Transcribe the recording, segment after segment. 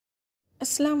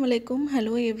Assalamu alaikum.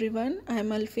 Hello everyone. I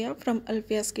am Alfia from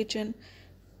Alfia's Kitchen.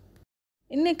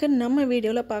 இன்னைக்கு நம்ம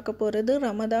வீடியோல பார்க்க போறது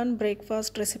ரமதான்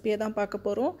பிரேக்ஃபாஸ்ட் ரெசிபியை தான் பார்க்க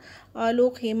போறோம். ஆலு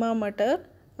கீமா மட்டர்,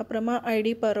 அப்புறமா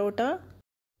ஐடி பரோட்டா,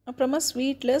 அப்புறமா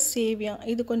ஸ்வீட்ல சேவியா.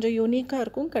 இது கொஞ்சம் யூனிக்கா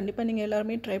இருக்கும். கண்டிப்பா நீங்க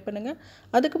எல்லாரும் ட்ரை பண்ணுங்க.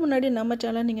 அதுக்கு முன்னாடி நம்ம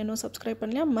சேனலை நீங்க இன்னும் சப்ஸ்கிரைப்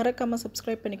பண்ணலையா மறக்காம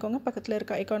சப்ஸ்கிரைப் பண்ணிக்கோங்க. பக்கத்துல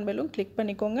இருக்க ஐகான் பெல்லும் கிளிக்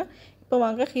பண்ணிக்கோங்க. இப்போ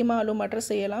வாங்க கீமா ஆலு மட்டர்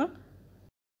செய்யலாம்.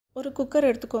 ஒரு குக்கர்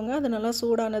எடுத்துக்கோங்க. அது நல்லா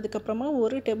சூடானதுக்கு அப்புறமா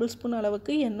 1 டேபிள்ஸ்பூன்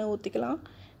அளவுக்கு எண்ணெய் ஊற்றிக்கலாம்.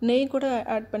 நெய் கூட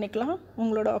ஆட் பண்ணிக்கலாம்,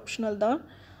 உங்களோட ஆப்ஷனல் தான்.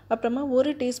 அப்புறமா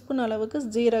 1 டீஸ்பூன் அளவுக்கு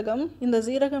ஜீரகம். இந்த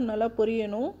ஜீரகம் நல்லா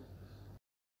பொரியணும்.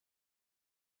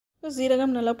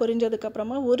 ஜீரகம் நல்லா பொரிஞ்சதுக்கு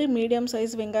அப்புறமா 1 மீடியம்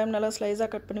சைஸ் வெங்காயம் நல்லா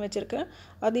ஸ்லைஸாக கட் பண்ணி வச்சுருக்கேன்.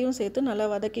 அதையும் சேர்த்து நல்லா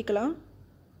வதக்கிக்கலாம்.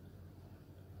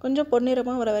 கொஞ்சம்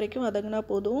பொன்னிறமாக வர வரைக்கும் வதங்கினா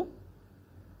போதும்.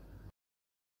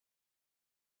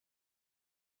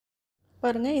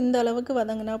 பாருங்க, இந்த அளவுக்கு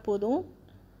வதங்கினா போதும்.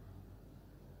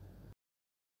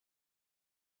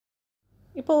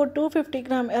 இப்போ ஒரு 250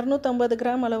 கிராம் 250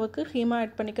 கிராம் அளவுக்கு கீமா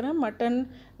ஆட் பண்ணிக்கிறேன். மட்டன்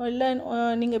இல்லை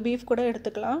நீங்கள் பீஃப் கூட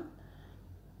எடுத்துக்கலாம்.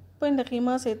 இப்போ இந்த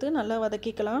கீமா சேர்த்து நல்லா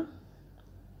வதக்கிக்கலாம்.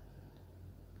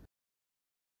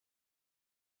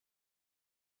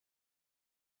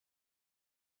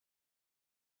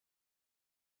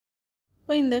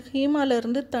 இப்போ இந்த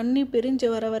கீமாலேருந்து தண்ணி பிரிஞ்சு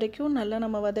வர வரைக்கும் நல்லா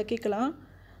நம்ம வதக்கிக்கலாம்.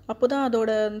 அப்போ தான்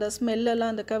அதோட அந்த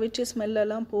ஸ்மெல்லெல்லாம், அந்த கவிச்சி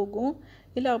ஸ்மெல்லெல்லாம் போகும்.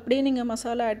 இல்லை அப்படியே நீங்கள்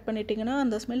மசாலா ஆட் பண்ணிட்டீங்கன்னா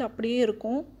அந்த ஸ்மெல் அப்படியே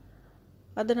இருக்கும்.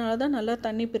 அதனால தான் நல்லா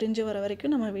தண்ணி பிரிஞ்சு வர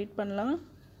வரைக்கும் நம்ம வெயிட் பண்ணலாம்.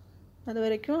 அது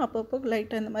வரைக்கும் அப்பப்போ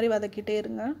லைட்டாக இந்த மாதிரி வதக்கிட்டே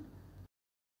இருங்க.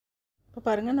 இப்போ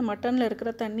பாருங்கள், இந்த மட்டனில்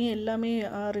இருக்கிற தண்ணி எல்லாமே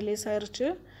ரிலீஸ் ஆயிடுச்சு.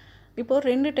 இப்போது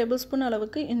 2 டேபிள் ஸ்பூன்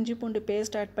அளவுக்கு இஞ்சி பூண்டு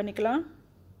பேஸ்ட் ஆட் பண்ணிக்கலாம்.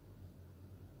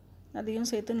 அதையும்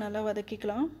சேர்த்து நல்லா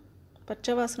வதக்கிக்கலாம்.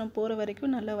 பச்சை வாசனை போகிற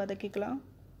வரைக்கும் நல்லா வதக்கிக்கலாம்.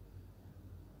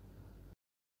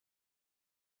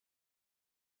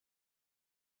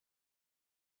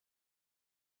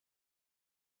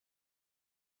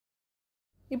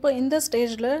 இப்போ இந்த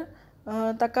ஸ்டேஜில்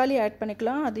தக்காளி ஆட்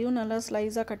பண்ணிக்கலாம். அதையும் நல்லா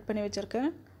ஸ்லைஸாக கட் பண்ணி வச்சுருக்கேன்.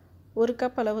 1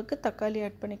 கப் அளவுக்கு தக்காளி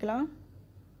ஆட் பண்ணிக்கலாம்.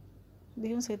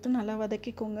 இதையும் சேர்த்து நல்லா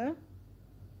வதக்கிக்கோங்க.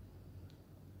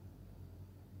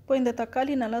 இப்போ இந்த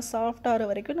தக்காளி நல்லா சாஃப்டாகிற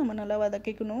வரைக்கும் நம்ம நல்லா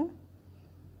வதக்கிக்கணும்.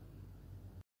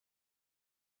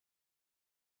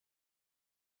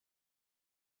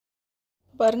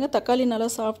 பாருங்கள், தக்காளி நல்லா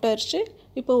சாஃப்டாகிடுச்சு.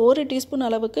 இப்போ 1 டீஸ்பூன்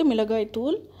அளவுக்கு மிளகாய்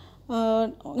தூள்,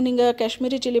 நீங்கள்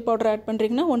காஷ்மீரி சில்லி பவுடர் ஆட்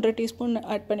பண்ணுறீங்கன்னா 1.5 டீஸ்பூன்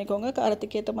ஆட் பண்ணிக்கோங்க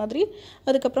காரத்துக்கு ஏற்ற மாதிரி.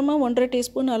 அதுக்கப்புறமா 1.5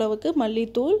 டீஸ்பூன் அளவுக்கு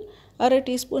மல்லித்தூள், 1/2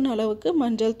 டீஸ்பூன் அளவுக்கு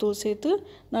மஞ்சள் தூள் சேர்த்து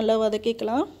நல்லா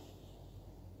வதக்கிக்கலாம்.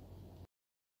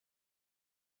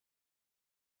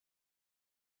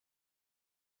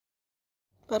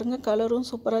 பாருங்கள், கலரும்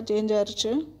சூப்பராக சேஞ்ச்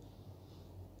ஆகிடுச்சு.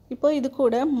 இப்போ இது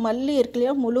கூட மல்லி இருக்கு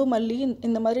இல்லையா, முழு மல்லி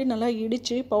இந்த மாதிரி நல்லா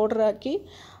இடித்து பவுடராக்கி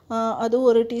அது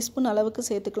 1 டீஸ்பூன் அளவுக்கு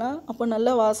சேர்த்துக்கலாம். அப்போ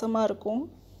நல்லா வாசமாக இருக்கும்.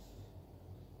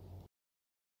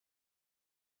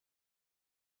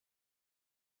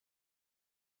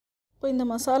 இப்போ இந்த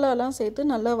மசாலாலாம் சேர்த்து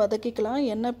நல்லா வதக்கிக்கலாம்.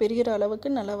 எண்ணெய் பிரிகிற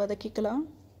அளவுக்கு நல்லா வதக்கிக்கலாம்.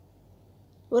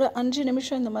 ஒரு 5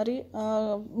 நிமிஷம் இந்த மாதிரி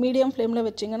மீடியம் ஃப்ளேமில்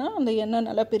வச்சிங்கன்னா அந்த எண்ணெய்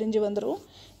நல்லா பிரிஞ்சு வந்துடும்.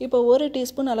 இப்போ 1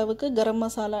 டீஸ்பூன் அளவுக்கு கரம்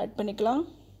மசாலா ஆட் பண்ணிக்கலாம்.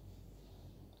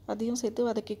 அதையும்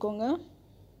சேர்த்து வதக்கிக்கோங்க.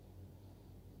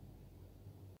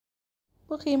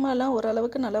 இப்போ கீமாலாம்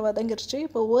ஓரளவுக்கு நல்லா வதங்கிருச்சு.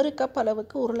 இப்போ 1 கப்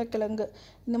அளவுக்கு உருளைக்கிழங்கு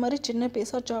இந்த மாதிரி சின்ன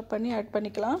பீஸாக சாப் பண்ணி ஆட்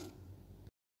பண்ணிக்கலாம்.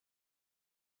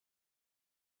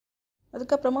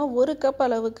 அதுக்கப்புறமா 1 கப்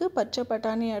அளவுக்கு பச்சை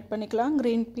பட்டாணி ஆட் பண்ணிக்கலாம்,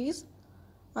 க்ரீன் பீஸ்.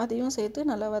 அதையும் சேர்த்து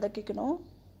நல்லா வதக்கிக்கணும்.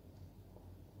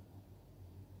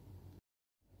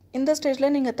 இந்த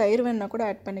ஸ்டேஜில் நீங்கள் தயிர் வேணுன்னா கூட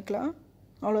ஆட் பண்ணிக்கலாம்.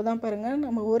 அவ்வளோதான். பாருங்கள்,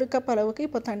 நம்ம 1 கப் அளவுக்கு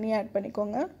இப்போ தண்ணி ஆட்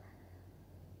பண்ணிக்கோங்க.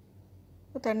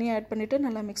 தண்ணி ஆட் பண்ணிவிட்டு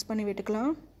நல்லா மிக்ஸ் பண்ணி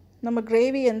விட்டுக்கலாம். நம்ம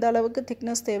கிரேவி எந்த அளவுக்கு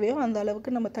திக்னஸ் தேவையோ அந்த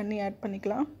அளவுக்கு நம்ம தண்ணி ஆட்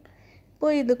பண்ணிக்கலாம்.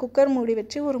 இப்போது இது குக்கர் மூடி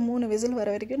வச்சு ஒரு 3 விசில் வர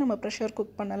வரைக்கும் நம்ம ப்ரெஷர்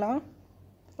குக் பண்ணலாம்.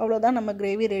 அவ்வளோதான், நம்ம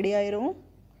கிரேவி ரெடி ஆயிரும்.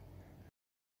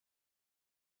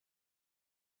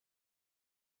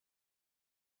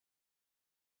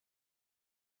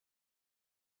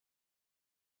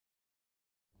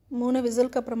 மூணு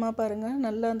விசிலுக்கு அப்புறமா பாருங்கள்,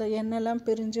 நல்லா அந்த எண்ணெய்லாம்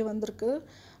பிரிஞ்சு வந்திருக்கு.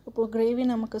 இப்போது கிரேவி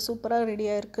நமக்கு சூப்பராக ரெடி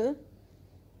ஆயிருக்கு.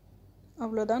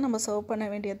 அவ்வளோதான், நம்ம சர்வ் பண்ண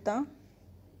வேண்டியது தான்.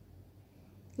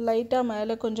 லைட்டாக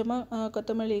மேலே கொஞ்சமாக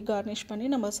கொத்தமல்லி கார்னிஷ் பண்ணி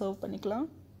நம்ம சர்வ் பண்ணிக்கலாம்.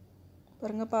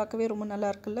 பாருங்கள், பார்க்கவே ரொம்ப நல்லா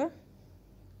இருக்குல்ல.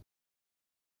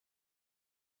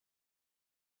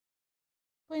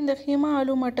 இப்போ இந்த கீமா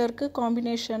ஆலு மட்டருக்கு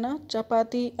காம்பினேஷனாக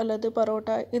சப்பாத்தி அல்லது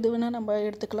பரோட்டா எது வேணால் நம்ம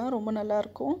எடுத்துக்கலாம், ரொம்ப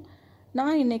நல்லாயிருக்கும்.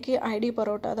 நான் இன்றைக்கி ஐடி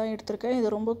பரோட்டா தான் எடுத்திருக்கேன்.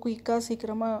 இது ரொம்ப குயிக்காக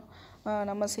சீக்கிரமாக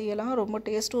நம்ம செய்யலாம். ரொம்ப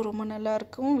டேஸ்ட்டும் ரொம்ப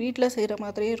நல்லாயிருக்கும். வீட்டில் செய்கிற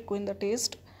மாதிரியே இருக்கும் இந்த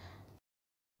டேஸ்ட்.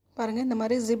 பாருங்கள், இந்த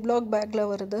மாதிரி ஜிப்லாக் பேக்கில்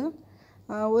வருது.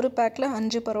 ஒரு பேக்கில்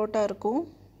 5 பரோட்டா இருக்கும்.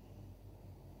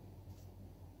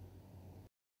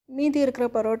 மீதி இருக்கிற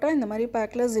பரோட்டா இந்த மாதிரி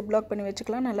பேக்கில் ஜிப்லாக் பண்ணி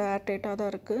வச்சுக்கலாம். நல்லா ஏர்டைட்டாக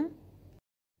தான் இருக்குது.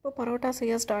 இப்போ பரோட்டா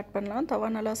செய்ய ஸ்டார்ட் பண்ணலாம். தவா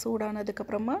நல்லா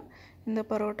சூடானதுக்கப்புறமா இந்த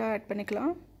பரோட்டா ஆட்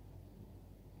பண்ணிக்கலாம்.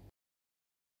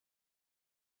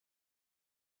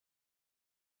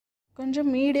 கொஞ்சம்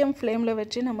மீடியம் ஃப்ளேமில்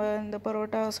வச்சு நம்ம இந்த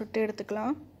பரோட்டா சுட்டு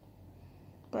எடுத்துக்கலாம்.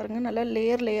 பாருங்கள், நல்லா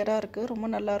லேயராக இருக்குது. ரொம்ப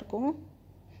நல்லாயிருக்கும்.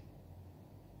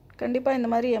 கண்டிப்பாக இந்த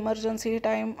மாதிரி எமர்ஜென்சி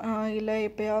டைம் இல்லை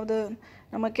எப்போயாவது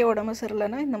நமக்கே உடம்பு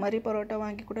சரியில்லைன்னா இந்த மாதிரி பரோட்டா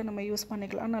வாங்கி கூட நம்ம யூஸ்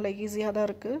பண்ணிக்கலாம். நல்லா ஈஸியாக தான்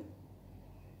இருக்குது.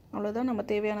 அவ்வளோதான். நம்ம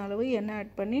தேவையான அளவு எண்ணெய்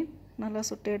ஆட் பண்ணி நல்லா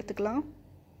சுட்டு எடுத்துக்கலாம்.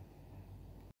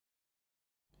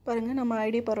 பாருங்கள், நம்ம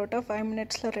ஐடி பரோட்டா 5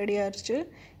 மினிட்ஸில் ரெடி ஆகிடுச்சு.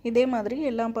 இதே மாதிரி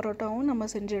எல்லா பரோட்டாவும் நம்ம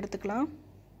செஞ்சு எடுத்துக்கலாம்.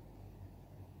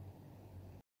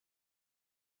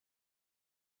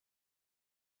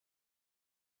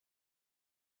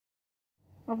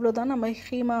 அவ்வளோதான். நம்ம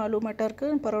கீமா ஆலு மட்டருக்கு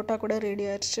பரோட்டா கூட ரெடி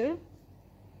ஆயிடுச்சு.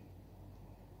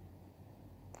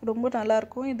 ரொம்ப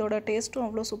நல்லாயிருக்கும். இதோட டேஸ்ட்டும்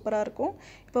அவ்வளோ சூப்பராக இருக்கும்.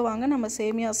 இப்போ வாங்க நம்ம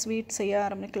சேமியா ஸ்வீட் செய்ய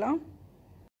ஆரம்பிக்கலாம்.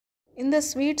 இந்த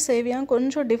ஸ்வீட் சேமியா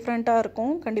கொஞ்சம் டிஃப்ரெண்ட்டாக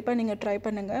இருக்கும். கண்டிப்பாக நீங்கள் ட்ரை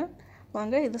பண்ணுங்கள்.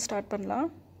 வாங்க இது ஸ்டார்ட் பண்ணலாம்.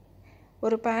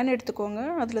 ஒரு பேன் எடுத்துக்கோங்க.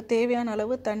 அதில் தேவையான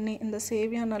அளவு தண்ணி, இந்த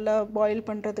சேமியா நல்லா பாயில்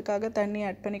பண்ணுறதுக்காக தண்ணி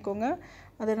ஆட் பண்ணிக்கோங்க.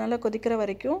 அது நல்லா கொதிக்கிற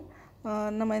வரைக்கும்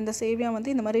நம்ம இந்த சேமியா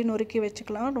வந்து இந்த மாதிரி நொறுக்கி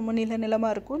வச்சுக்கலாம். ரொம்ப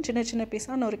நிலமாக இருக்கும். சின்ன சின்ன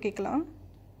பீஸாக நொறுக்கிக்கலாம்.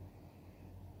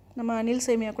 நம்ம அணில்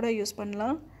சேமியா கூட யூஸ்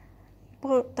பண்ணலாம்.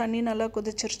 இப்போது தண்ணி நல்லா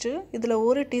கொதிச்சிருச்சு. இதில்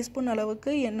 1 டீஸ்பூன்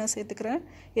அளவுக்கு எண்ணெய் சேர்த்துக்கிறேன்.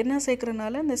 எண்ணெய்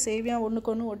சேர்க்குறனால இந்த சேமியா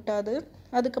ஒன்றுக்கு ஒன்று ஒட்டாது.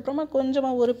 அதுக்கப்புறமா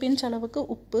கொஞ்சமாக ஒரு பிஞ்ச் அளவுக்கு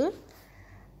உப்பு,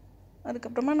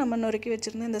 அதுக்கப்புறமா நம்ம நொறுக்கி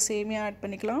வச்சுருந்த இந்த சேமியா ஆட்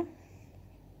பண்ணிக்கலாம்.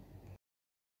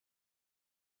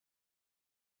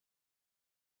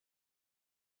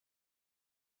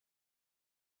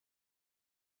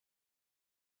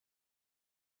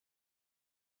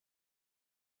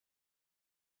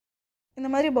 இந்த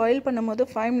மாதிரி பாயில் பண்ணும்போது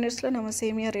 5 மினிட்ஸில் நம்ம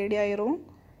சேமியா ரெடி ஆயிரும்.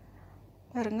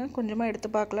 பாருங்கள், கொஞ்சமாக எடுத்து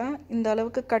பார்க்கலாம். இந்த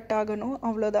அளவுக்கு கட் ஆகணும்,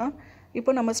 அவ்வளோதான்.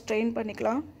 இப்போ நம்ம ஸ்ட்ரெயின்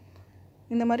பண்ணிக்கலாம்.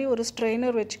 இந்த மாதிரி ஒரு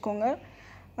ஸ்ட்ரெயினர் வச்சுக்கோங்க.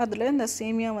 அதில் இந்த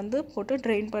சேமியா வந்து போட்டு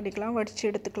ட்ரெயின் பண்ணிக்கலாம், வடித்து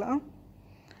எடுத்துக்கலாம்.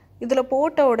 இதில்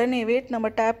போட்ட உடனேவே நம்ம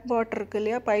டேப் வாட்டர் இருக்குது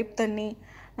இல்லையா, பைப் தண்ணி,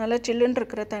 நல்லா சில்லுன்னு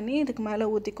இருக்கிற தண்ணி இதுக்கு மேலே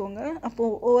ஊற்றிக்கோங்க.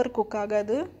 அப்போது ஓவர் குக்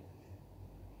ஆகாது,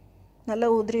 நல்லா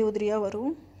உதிரியாக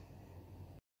வரும்.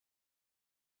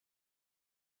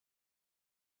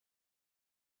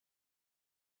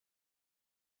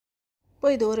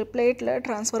 இப்போ இது ஒரு பிளேட்டில்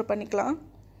ட்ரான்ஸ்ஃபர் பண்ணிக்கலாம்.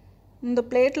 இந்த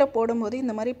பிளேட்டில் போடும்போது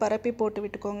இந்த மாதிரி பரப்பி போட்டு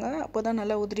விட்டுக்கோங்க. அப்போ தான்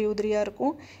நல்லா உதிரியாக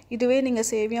இருக்கும். இதுவே நீங்கள்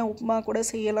சேமியா உப்புமா கூட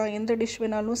செய்யலாம், எந்த டிஷ்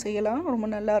வேணாலும் செய்யலாம். ரொம்ப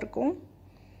நல்லாயிருக்கும்.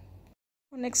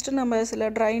 நெக்ஸ்ட்டு நம்ம சில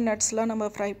ட்ரை நட்ஸ்லாம்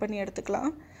நம்ம ஃப்ரை பண்ணி எடுத்துக்கலாம்.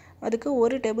 அதுக்கு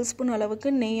 1 டேபிள் ஸ்பூன்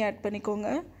அளவுக்கு நெய் ஆட்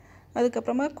பண்ணிக்கோங்க.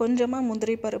 அதுக்கப்புறமா கொஞ்சமாக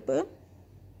முந்திரி பருப்பு,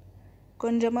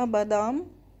 கொஞ்சமாக பாதாம்,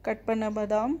 கட் பண்ண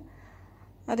பாதாம்,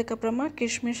 அதுக்கப்புறமா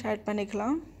கிஷ்மிஷ் ஆட்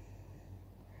பண்ணிக்கலாம்.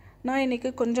 நான் இன்றைக்கி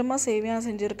கொஞ்சமாக சேமியா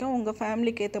செஞ்சுருக்கேன். உங்கள்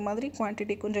ஃபேமிலிக்கு ஏற்ற மாதிரி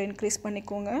குவான்டிட்டி கொஞ்சம் இன்க்ரீஸ்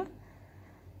பண்ணிக்கோங்க.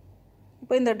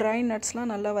 இப்போ இந்த ட்ரை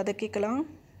நட்ஸ்லாம் நல்லா வதக்கிக்கலாம்.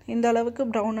 இந்த அளவுக்கு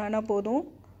ப்ரௌன் ஆனால் போதும்.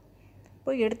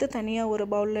 இப்போ எடுத்து தனியாக ஒரு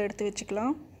பவுலில் எடுத்து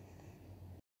வச்சுக்கலாம்.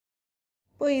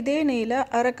 இப்போ இதே நெய்யில்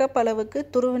 1/2 கப் அளவுக்கு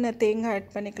துருவின தேங்காய்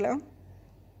ஆட் பண்ணிக்கலாம்.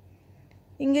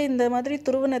 இங்கே இந்த மாதிரி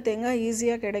துருவின தேங்காய்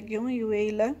ஈஸியாக கிடைக்கும்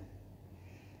UAEயில்.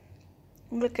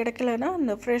 உங்களுக்கு கிடைக்கலன்னா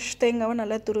இந்த ஃப்ரெஷ் தேங்காவை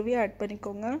நல்லா துருவி ஆட்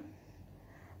பண்ணிக்கோங்க.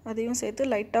 அதையும் சேர்த்து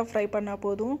லைட்டாக ஃப்ரை பண்ணால்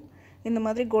போதும். இந்த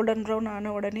மாதிரி கோல்டன் ப்ரௌன்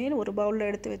ஆன உடனே ஒரு பவுலில்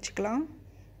எடுத்து வச்சுக்கலாம்.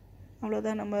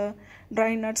 அவ்வளோதான், நம்ம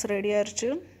ட்ரை நட்ஸ் ரெடி ஆயிடுச்சு.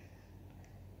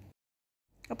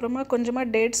 அப்புறமா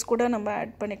கொஞ்சமாக டேட்ஸ் கூட நம்ம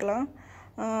ஆட் பண்ணிக்கலாம்.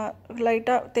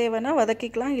 லைட்டாக தேவைன்னா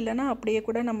வதக்கிக்கலாம், இல்லைன்னா அப்படியே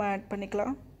கூட நம்ம ஆட்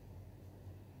பண்ணிக்கலாம்.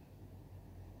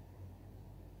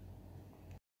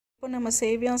 இப்போ நம்ம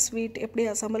சேமியா ஸ்வீட் எப்படி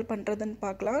அசம்பிள் பண்ணுறதுன்னு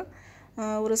பார்க்கலாம்.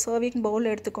 ஒரு சர்விங்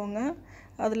பவுல் எடுத்துக்கோங்க.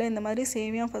 அதில் இந்த மாதிரி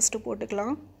சேமியா ஃபஸ்ட்டு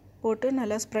போட்டுக்கலாம். போட்டு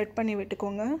நல்லா ஸ்ப்ரெட் பண்ணி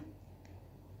விட்டுக்கோங்க.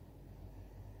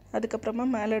 அதுக்கப்புறமா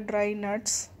மேலே ட்ரை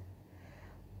நட்ஸ்,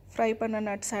 ஃப்ரை பண்ண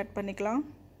நட்ஸ் ஆட் பண்ணிக்கலாம்.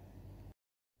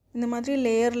 இந்த மாதிரி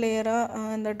லேயராக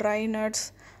இந்த ட்ரை நட்ஸ்,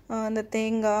 இந்த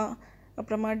தேங்காய்,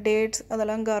 அப்புறமா டேட்ஸ்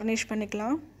அதெல்லாம் கார்னிஷ்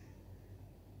பண்ணிக்கலாம்.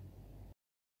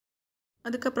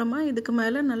 அதுக்கப்புறமா இதுக்கு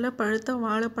மேலே நல்லா பழுத்த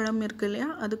வாழைப்பழம் இருக்குது இல்லையா,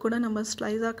 அது கூட நம்ம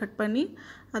ஸ்லைஸாக கட் பண்ணி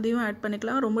அதையும் ஆட்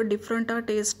பண்ணிக்கலாம். ரொம்ப டிஃப்ரெண்ட்டாக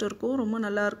டேஸ்ட் இருக்கும், ரொம்ப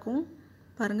நல்லாயிருக்கும்.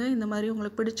 பாருங்கள், இந்த மாதிரி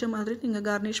உங்களுக்கு பிடிச்ச மாதிரி நீங்கள்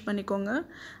கார்னிஷ் பண்ணிக்கோங்க.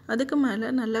 அதுக்கு மேலே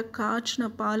நல்லா காய்ச்சின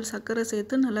பால், சர்க்கரை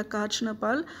சேர்த்து நல்லா காய்ச்சின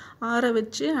பால் ஆற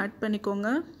வச்சு ஆட் பண்ணிக்கோங்க.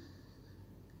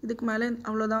 இதுக்கு மேலே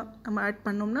அவ்வளோதான், நம்ம ஆட்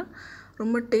பண்ணோம்னா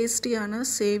ரொம்ப டேஸ்டியான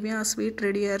சேமியா ஸ்வீட்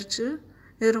ரெடி ஆயிடுச்சு.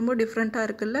 இது ரொம்ப டிஃப்ரெண்ட்டாக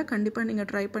இருக்குல்ல, கண்டிப்பாக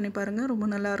நீங்கள் ட்ரை பண்ணி பாருங்கள், ரொம்ப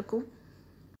நல்லாயிருக்கும்.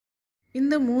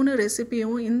 இந்த 3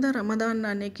 ரெசிபியும் இந்த ரமதான்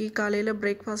அன்னைக்கு காலையில்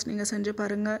பிரேக்ஃபாஸ்ட் நீங்கள் செஞ்சு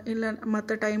பாருங்கள். இல்லை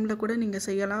மற்ற டைமில் கூட நீங்கள்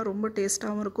செய்யலாம். ரொம்ப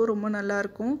டேஸ்ட்டாகவும் இருக்கும், ரொம்ப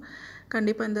நல்லாயிருக்கும்.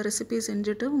 கண்டிப்பாக இந்த ரெசிபி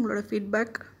செஞ்சுட்டு உங்களோட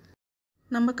ஃபீட்பேக்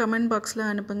நம்ம கமெண்ட் பாக்ஸில்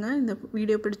அனுப்புங்க. இந்த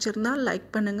வீடியோ பிடிச்சிருந்தால் லைக்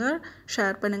பண்ணுங்கள்,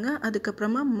 ஷேர் பண்ணுங்கள்.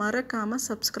 அதுக்கப்புறமா மறக்காமல்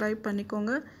சப்ஸ்கிரைப்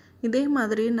பண்ணிக்கோங்க. இதே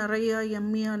மாதிரி நிறையா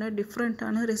யம்மியான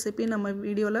டிஃப்ரெண்ட்டான ரெசிபி நம்ம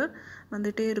வீடியோவில்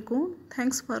வந்துகிட்டே இருக்கும்.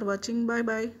 தேங்க்ஸ் ஃபார் வாட்சிங். பாய்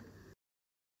பாய்.